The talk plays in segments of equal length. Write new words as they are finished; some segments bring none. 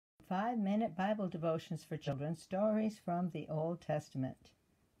5-minute Bible devotions for children, stories from the Old Testament.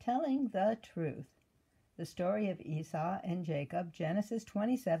 Telling the truth. The story of Esau and Jacob, Genesis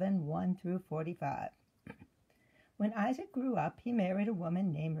 27, 1 through 45. When Isaac grew up, he married a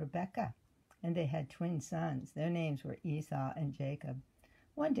woman named Rebekah, and they had twin sons. Their names were Esau and Jacob.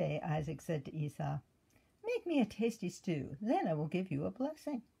 One day Isaac said to Esau, "Make me a tasty stew, then I will give you a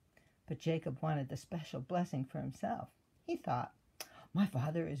blessing." But Jacob wanted the special blessing for himself. He thought, "My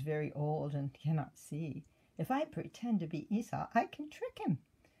father is very old and cannot see. If I pretend to be Esau, I can trick him.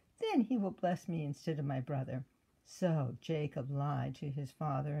 Then he will bless me instead of my brother." So Jacob lied to his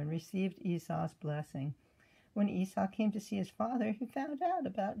father and received Esau's blessing. When Esau came to see his father, he found out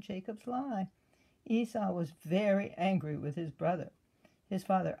about Jacob's lie. Esau was very angry with his brother. His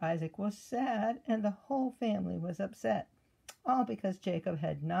father Isaac was sad, and the whole family was upset, all because Jacob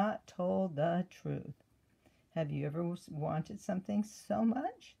had not told the truth. Have you ever wanted something so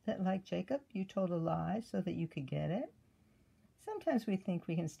much that, like Jacob, you told a lie so that you could get it? Sometimes we think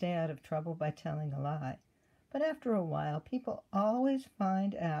we can stay out of trouble by telling a lie, but after a while, people always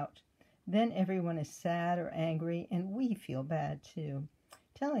find out. Then everyone is sad or angry, and we feel bad too.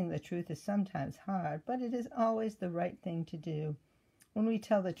 Telling the truth is sometimes hard, but it is always the right thing to do. When we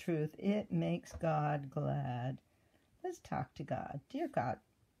tell the truth, it makes God glad. Let's talk to God. Dear God,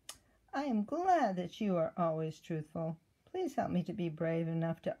 I am glad that you are always truthful. Please help me to be brave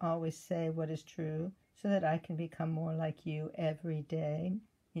enough to always say what is true so that I can become more like you every day.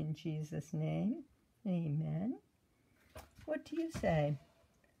 In Jesus' name, amen. What do you say?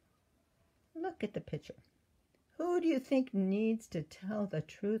 Look at the picture. Who do you think needs to tell the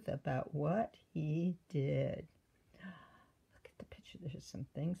truth about what he did? Look at the picture. There's some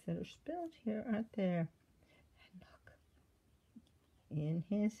things that are spilled here, aren't there? And look. In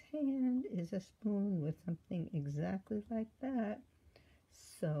his hand is a spoon with something exactly like that.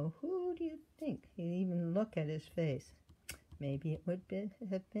 So who do you think? You even look at his face. Maybe it would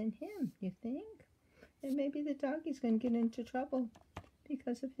have been him, you think? And maybe the doggy's going to get into trouble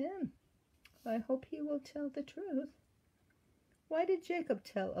because of him. I hope he will tell the truth. Why did Jacob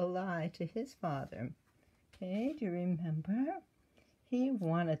tell a lie to his father? Okay, do you remember? He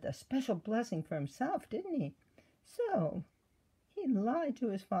wanted the special blessing for himself, didn't he? So he lied to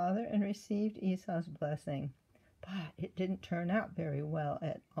his father and received Esau's blessing. But it didn't turn out very well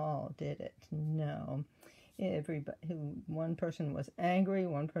at all, did it? No. One person was angry,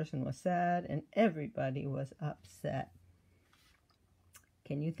 one person was sad, and everybody was upset.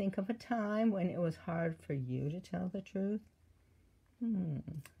 Can you think of a time when it was hard for you to tell the truth?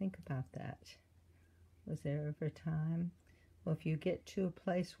 Think about that. Was there ever a time? Well, if you get to a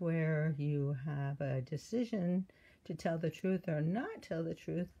place where you have a decision to tell the truth or not tell the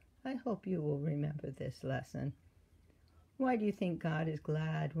truth, I hope you will remember this lesson. Why do you think God is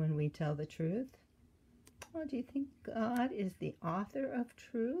glad when we tell the truth? Well, do you think God is the author of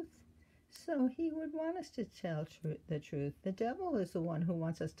truth? So he would want us to tell the truth. The devil is the one who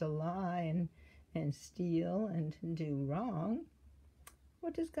wants us to lie and steal and do wrong.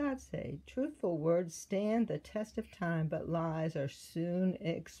 What does God say? Truthful words stand the test of time, but lies are soon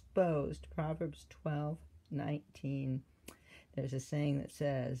exposed. Proverbs 12:19. There's a saying that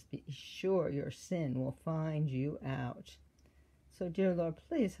says, "Be sure your sin will find you out." So, dear Lord,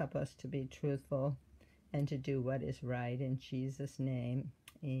 please help us to be truthful and to do what is right. In Jesus' name,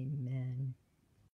 amen.